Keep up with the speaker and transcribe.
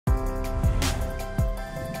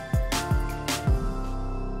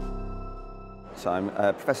So I'm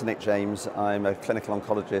Professor Nick James. I'm a clinical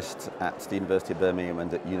oncologist at the University of Birmingham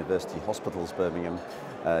and at University Hospitals Birmingham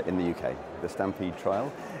in the UK. The STAMPEDE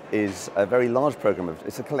trial is a very large program.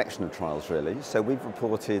 It's a collection of trials really. So we've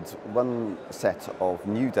reported one set of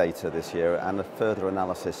new data this year and a further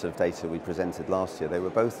analysis of data we presented last year. They were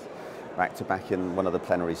both back to back in one of the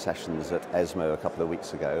plenary sessions at ESMO a couple of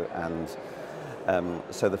weeks ago. And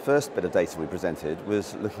so the first bit of data we presented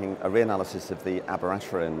was looking at a reanalysis of the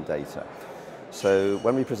abiraterone data. So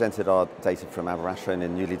when we presented our data from abiraterone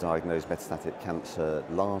in newly diagnosed metastatic cancer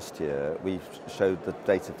last year, we showed the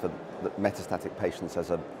data for the metastatic patients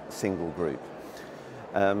as a single group.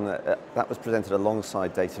 That was presented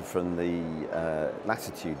alongside data from the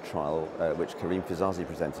Latitude trial, which Karim Fizazi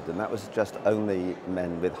presented, and that was just only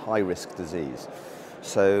men with high-risk disease.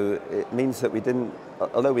 So it means that we didn't,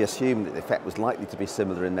 although we assumed that the effect was likely to be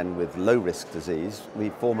similar in men with low-risk disease, we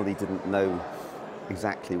formally didn't know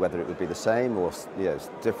exactly whether it would be the same or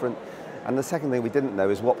different. And the second thing we didn't know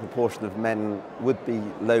is what proportion of men would be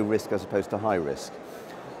low risk as opposed to high risk.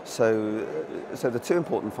 So the two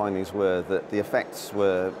important findings were that the effects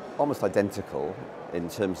were almost identical in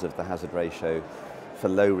terms of the hazard ratio for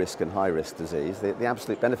low risk and high risk disease. The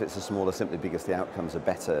absolute benefits are smaller simply because the outcomes are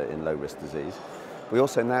better in low risk disease. We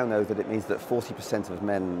also now know that it means that 40% of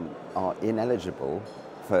men are ineligible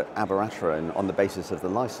for abiraterone on the basis of the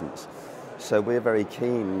license. So we're very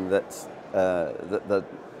keen that,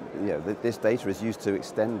 this data is used to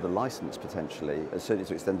extend the license potentially, certainly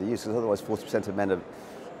to extend the use, because otherwise 40% of men are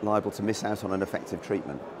liable to miss out on an effective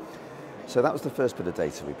treatment. So that was the first bit of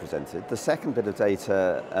data we presented. The second bit of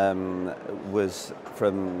data was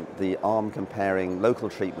from the arm comparing local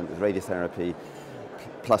treatment with radiotherapy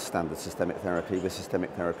plus standard systemic therapy with systemic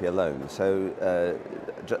therapy alone. So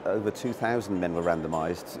over 2,000 men were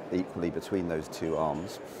randomized equally between those two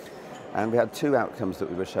arms. And we had two outcomes that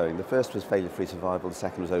we were showing. The first was failure-free survival, the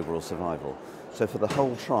second was overall survival. So for the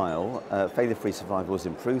whole trial, failure-free survival was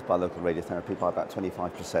improved by local radiotherapy by about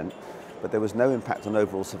 25%, but there was no impact on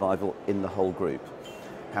overall survival in the whole group.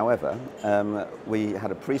 However, we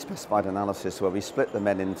had a pre-specified analysis where we split the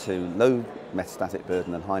men into low metastatic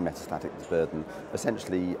burden and high metastatic burden,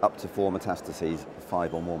 essentially up to 4 metastases,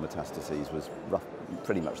 5 or more metastases was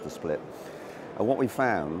pretty much the split. And what we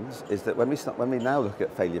found is that when we now look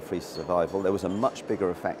at failure-free survival, there was a much bigger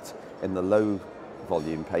effect in the low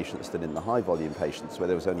volume patients than in the high volume patients, where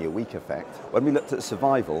there was only a weak effect. When we looked at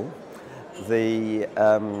survival, there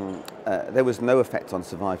was no effect on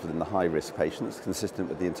survival in the high-risk patients, consistent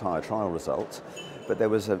with the entire trial result, but there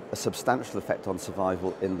was a substantial effect on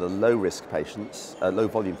survival in the low-risk patients,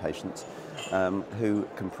 low-volume patients, who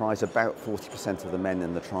comprise about 40% of the men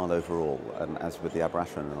in the trial overall, as with the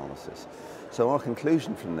abiraterone analysis. So our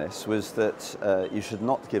conclusion from this was that you should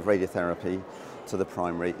not give radiotherapy to the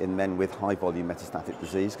primary in men with high-volume metastatic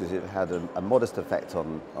disease because it had a modest effect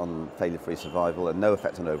on failure-free survival and no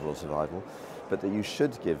effect on overall survival, but that you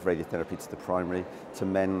should give radiotherapy to the primary to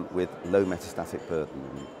men with low metastatic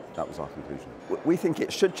burden. That was our conclusion. We think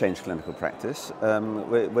it should change clinical practice.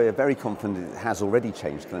 We're very confident it has already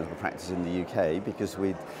changed clinical practice in the UK because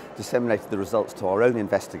we disseminated the results to our own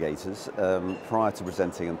investigators prior to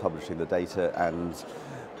presenting and publishing the data, and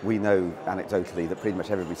we know anecdotally that pretty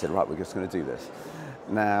much everybody said, right, we're just going to do this.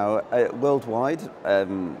 Now, worldwide,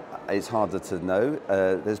 it's harder to know.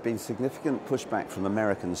 There's been significant pushback from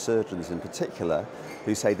American surgeons in particular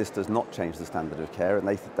who say this does not change the standard of care,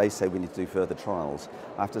 and they say we need to do further trials.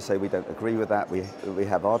 I have to say we don't agree with that. We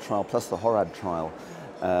have our trial plus the HORAD trial,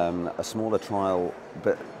 a smaller trial,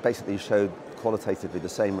 but basically showed qualitatively the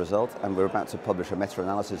same result, and we're about to publish a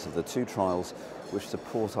meta-analysis of the two trials which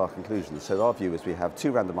support our conclusions. So our view is we have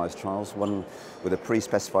two randomized trials, one with a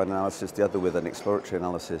pre-specified analysis, the other with an exploratory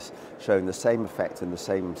analysis, showing the same effect in the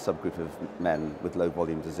same subgroup of men with low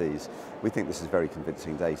volume disease. We think this is very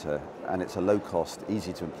convincing data, and it's a low cost,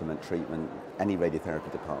 easy to implement treatment. Any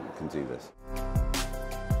radiotherapy department can do this.